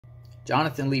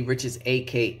Jonathan Lee Riches,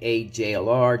 a.k.a.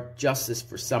 JLR, Justice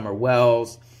for Summer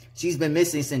Wells. She's been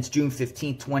missing since June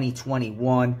 15,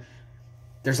 2021.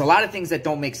 There's a lot of things that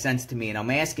don't make sense to me, and I'm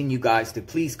asking you guys to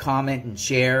please comment and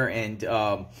share, and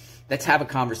let's have a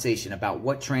conversation about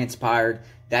what transpired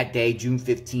that day, June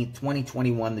 15th,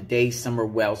 2021, the day Summer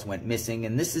Wells went missing.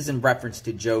 And this is in reference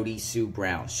to Jodiesue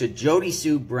Brown. Should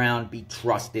Jodiesue Brown be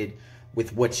trusted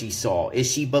with what she saw? Is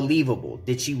she believable?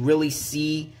 Did she really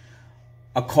see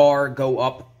a car go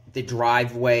up the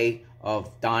driveway of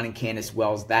Don and Candus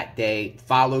Wells that day,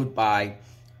 followed by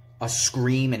a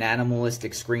scream, an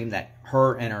animalistic scream that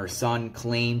her and her son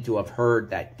claimed to have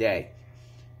heard that day?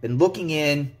 Been looking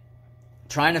in,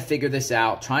 trying to figure this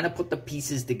out, trying to put the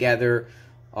pieces together.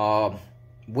 What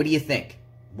do you think?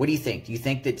 What do you think? Do you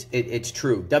think that it's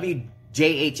true?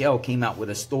 WJHL came out with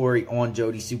a story on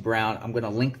Jodiesue Brown. I'm going to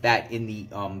link that in the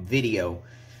video.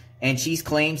 And she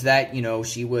claims that, you know,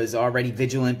 she was already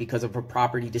vigilant because of a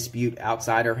property dispute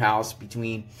outside her house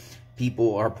between people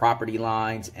or property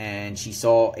lines. And she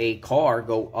saw a car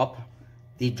go up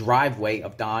the driveway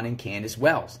of Don and Candus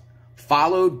Wells,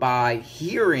 followed by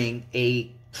hearing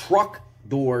a truck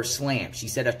door slam. She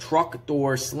said a truck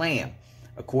door slam,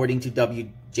 according to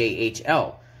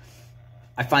WJHL.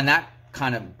 I find that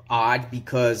kind of odd,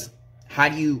 because how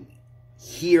do you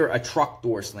hear a truck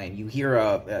door slam? You hear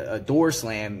a door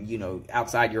slam, you know,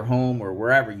 outside your home or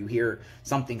wherever. You hear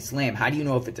something slam. How do you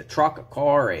know if it's a truck, a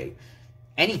car,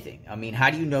 anything? I mean, how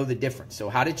do you know the difference?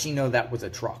 So how did she know that was a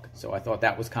truck? So I thought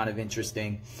that was kind of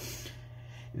interesting.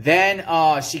 Then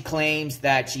she claims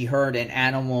that she heard an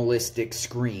animalistic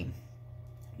scream.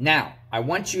 Now, I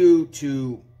want you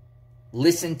to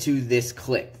listen to this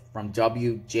clip from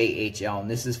WJHL, and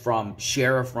this is from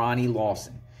Sheriff Ronnie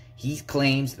Lawson. He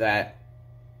claims that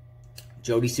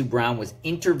Jodiesue Brown was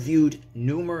interviewed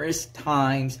numerous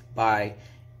times by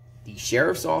the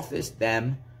sheriff's office,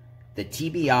 the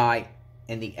TBI,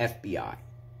 and the FBI.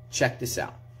 Check this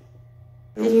out.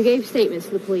 And you gave statements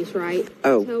to the police, right?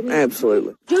 Oh,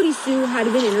 absolutely. Jodiesue had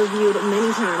been interviewed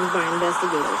many times by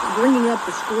investigators, bringing up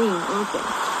the scream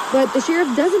often. But the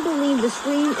sheriff doesn't believe the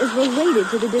scream is related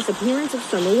to the disappearance of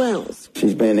Summer Wells.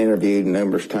 She's been interviewed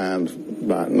numerous times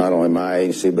by not only my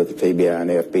agency, but the TBI and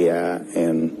the FBI,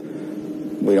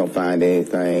 and we don't find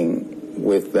anything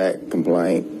with that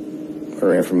complaint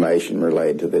or information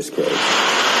related to this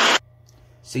case.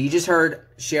 So you just heard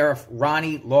Sheriff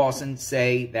Ronnie Lawson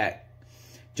say that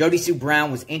Jodiesue Brown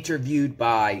was interviewed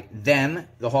by them,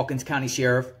 the Hawkins County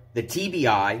Sheriff, the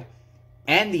TBI,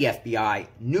 and the FBI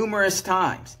numerous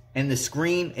times. And the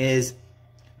scream is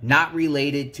not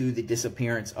related to the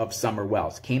disappearance of Summer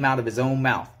Wells. Came out of his own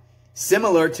mouth.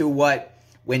 Similar to what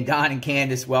when Don and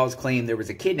Candus Wells claimed there was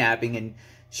a kidnapping, and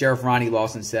Sheriff Ronnie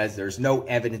Lawson says there's no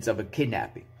evidence of a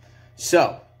kidnapping.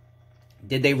 So,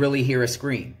 did they really hear a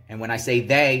scream? And when I say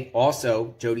they,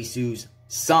 also Jodiesue's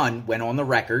son went on the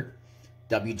record,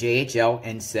 WJHL,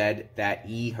 and said that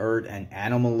he heard an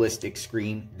animalistic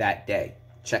scream that day.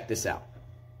 Check this out.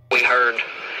 We heard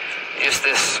just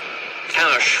this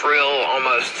kind of shrill,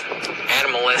 almost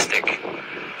animalistic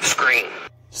scream.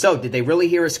 So, did they really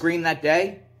hear a scream that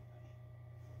day?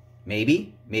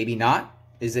 Maybe, maybe not.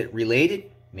 Is it related?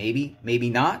 Maybe, maybe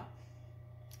not.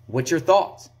 What's your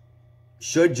thoughts?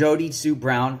 Should Jodiesue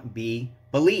Brown be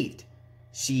believed?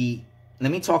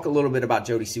 Let me talk a little bit about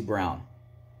Jodiesue Brown.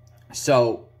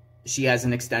 So, she has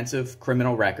an extensive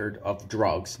criminal record of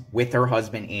drugs with her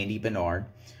husband, Andy Bernard.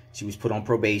 She was put on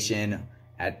probation.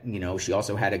 She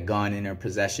also had a gun in her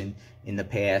possession in the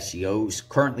past. She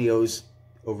currently owes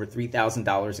over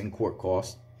 $3,000 in court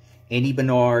costs. Andy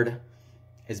Bernard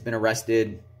has been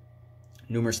arrested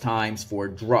numerous times for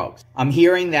drugs. I'm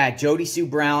hearing that Jodiesue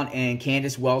Brown and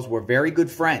Candus Wells were very good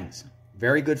friends.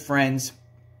 Very good friends,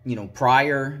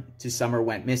 prior to Summer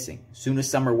went missing. As soon as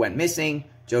Summer went missing,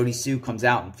 Jodiesue comes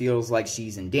out and feels like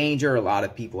she's in danger. A lot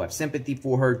of people have sympathy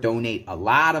for her, donate a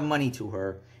lot of money to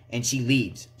her, and she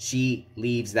leaves. She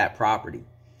leaves that property.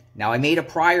 Now, I made a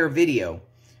prior video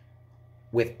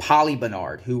with Polly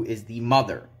Bernard, who is the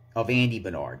mother of Andy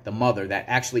Bernard, the mother that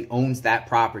actually owns that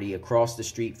property across the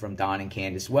street from Don and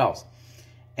Candus Wells.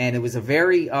 And it was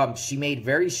she made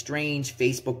very strange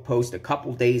Facebook post a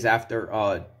couple days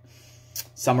after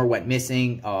Summer went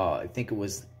missing. I think it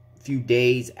was a few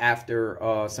days after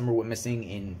Summer went missing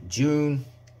in June.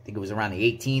 I think it was around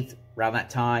the 18th, around that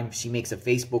time. She makes a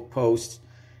Facebook post,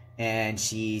 and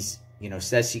she's,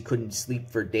 says she couldn't sleep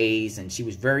for days, and she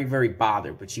was very, very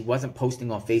bothered, but she wasn't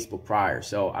posting on Facebook prior.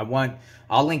 So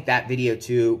I'll link that video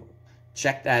too.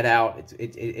 Check that out.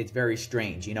 It's very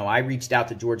strange. I reached out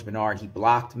to George Bernard. He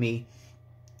blocked me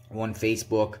on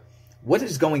Facebook. What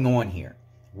is going on here?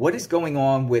 What is going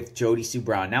on with Jodiesue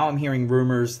Brown? Now I'm hearing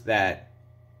rumors that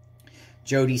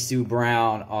Jodiesue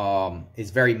Brown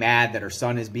is very mad that her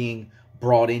son is being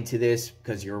brought into this,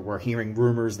 because we're hearing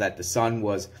rumors that the son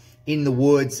was in the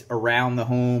woods around the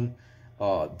home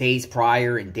days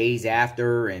prior and days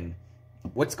after. And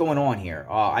what's going on here?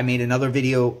 I made another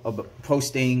video of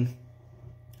posting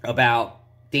about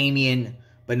Damien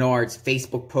Bernard's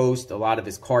Facebook post, a lot of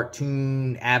his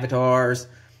cartoon avatars,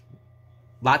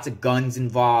 lots of guns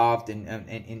involved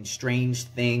and strange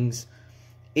things.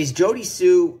 Is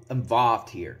Jodiesue involved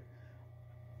here?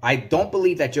 I don't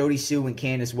believe that Jodiesue and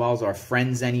Candus Wells are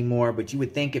friends anymore, but you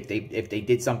would think if they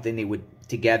did something, they would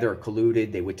together or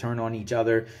colluded, they would turn on each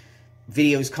other.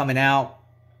 Videos coming out,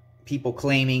 people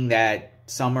claiming that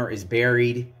Summer is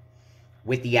buried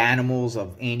with the animals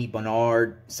of Andy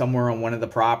Bernard somewhere on one of the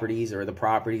properties or the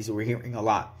properties. We're hearing a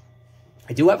lot.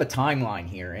 I do have a timeline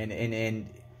here, and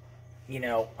you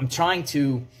know, I'm trying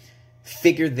to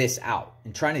figure this out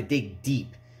and trying to dig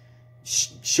deep.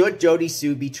 Should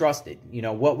Jodiesue be trusted? You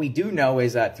know, what we do know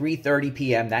is at 3:30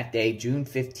 p.m. that day, June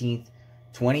 15th,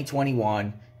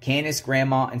 2021, Candus,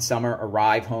 Grandma, and Summer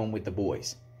arrive home with the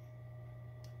boys.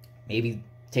 Maybe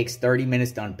takes 30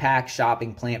 minutes to unpack,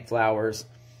 shopping, plant flowers,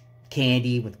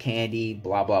 candy with candy,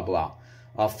 blah, blah, blah.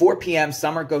 4 p.m.,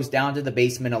 Summer goes down to the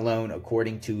basement alone,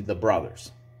 according to the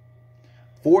brothers.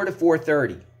 4 to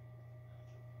 4:30.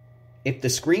 If the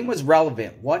scream was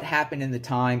relevant, what happened in the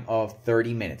time of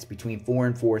 30 minutes, between 4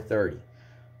 and 4:30?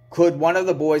 Could one of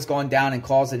the boys gone down and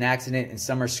caused an accident and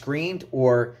Summer screamed,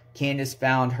 or Candus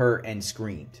found her and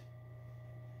screamed?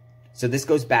 So this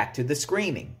goes back to the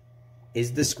screaming.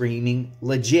 Is the screaming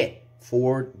legit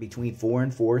between 4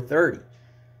 and 4:30?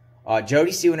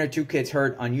 Jodiesue and her two kids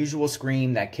heard unusual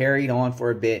scream that carried on for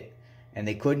a bit, and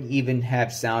they couldn't even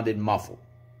have sounded muffled.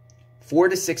 4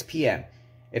 to 6 p.m.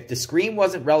 If the scream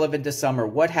wasn't relevant to Summer,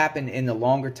 what happened in the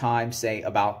longer time, say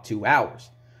about 2 hours?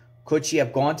 Could she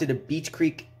have gone to the Beach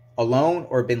Creek alone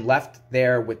or been left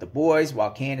there with the boys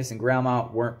while Candus and Grandma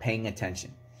weren't paying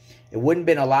attention? It wouldn't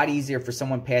have been a lot easier for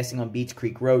someone passing on Beach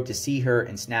Creek Road to see her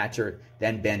and snatch her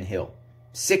than Ben Hill.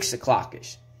 6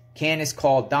 o'clock-ish. Candus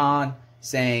called Don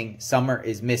saying Summer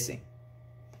is missing.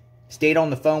 Stayed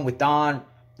on the phone with Don,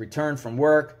 returned from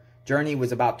work. Journey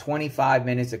was about 25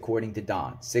 minutes, according to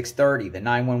Don. 6:30, the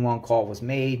 911 call was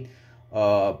made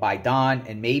by Don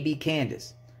and maybe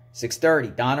Candus. 6:30,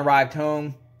 Don arrived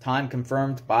home. Time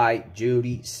confirmed by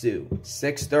Jodiesue.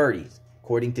 6:30,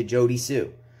 according to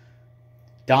Jodiesue.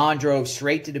 Don drove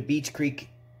straight to the Beach Creek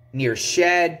near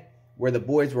Shed, where the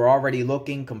boys were already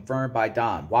looking, confirmed by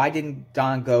Don. Why didn't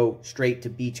Don go straight to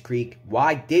Beach Creek?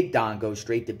 Why did Don go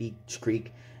straight to Beach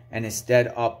Creek and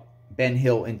instead up Ben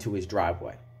Hill into his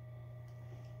driveway?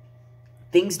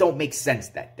 Things don't make sense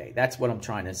that day. That's what I'm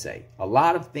trying to say. A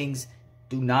lot of things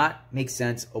do not make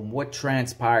sense on what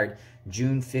transpired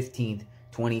June 15th,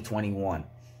 2021.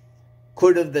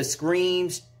 Could have the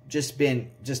screams just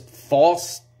been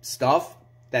false stuff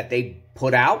that they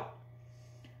put out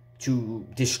to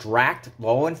distract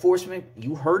law enforcement?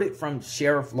 You heard it from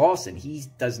Sheriff Lawson. He's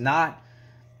not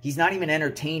even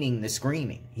entertaining the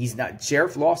screaming. He's not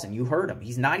Sheriff Lawson. You heard him.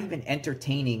 He's not even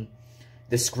entertaining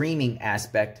the screaming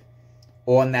aspect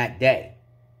on that day.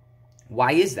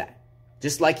 Why is that?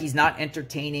 Just like he's not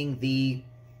entertaining the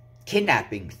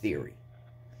kidnapping theory.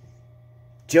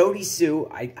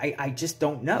 Jodiesue, I just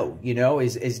don't know. You know,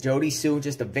 is Jodiesue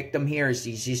just a victim here? Is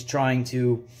she just trying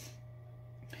to,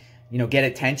 you know, get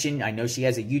attention? I know she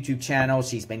has a YouTube channel.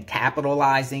 She's been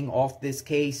capitalizing off this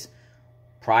case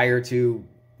prior to,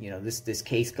 you know, this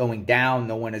case going down.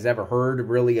 No one has ever heard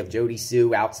really of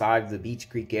Jodiesue outside of the Beach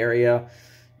Creek area.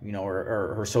 You know,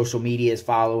 her social media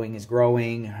following is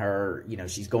growing. You know,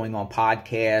 she's going on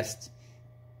podcasts.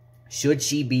 Should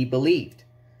she be believed?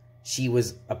 She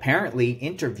was apparently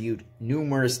interviewed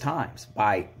numerous times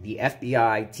by the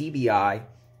FBI, TBI,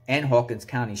 and Hawkins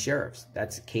County Sheriffs.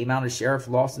 That came out of Sheriff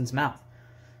Lawson's mouth.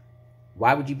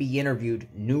 Why would you be interviewed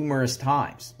numerous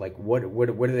times? Like, what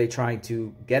are they trying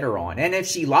to get her on? And if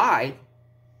she lied,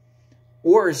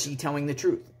 or is she telling the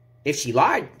truth? If she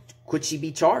lied, could she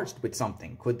be charged with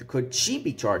something? Could she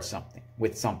be charged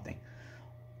with something?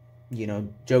 You know,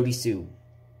 Jodiesue.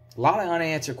 A lot of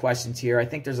unanswered questions here. I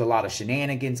think there's a lot of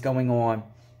shenanigans going on.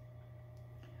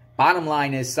 Bottom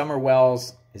line is Summer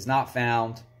Wells is not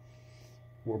found.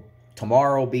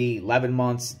 Tomorrow will be 11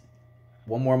 months.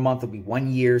 One more month will be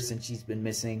 1 year since she's been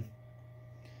missing.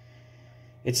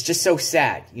 It's just so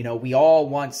sad. You know, we all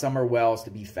want Summer Wells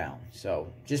to be found.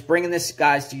 So just bringing this,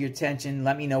 guys, to your attention.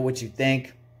 Let me know what you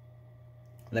think.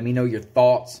 Let me know your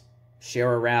thoughts.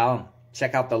 Share around.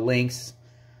 Check out the links.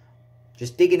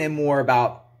 Just digging in more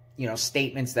about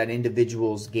statements that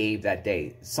individuals gave that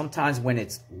day. Sometimes when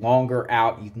it's longer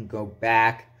out, you can go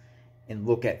back and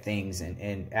look at things.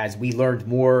 And as we learned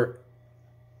more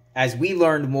as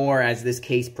this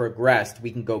case progressed,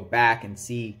 we can go back and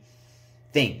see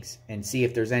things and see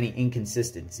if there's any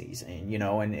inconsistencies. And,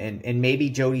 and maybe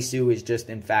Jodiesue is just,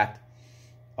 in fact,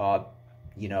 a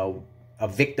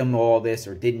victim of all this,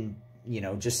 or didn't,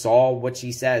 just saw what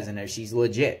she says and she's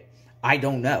legit. I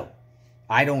don't know.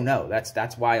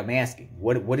 That's why I'm asking.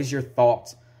 What is your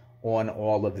thoughts on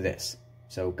all of this?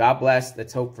 So God bless.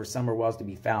 Let's hope for Summer Wells to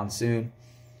be found soon.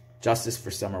 Justice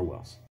for Summer Wells.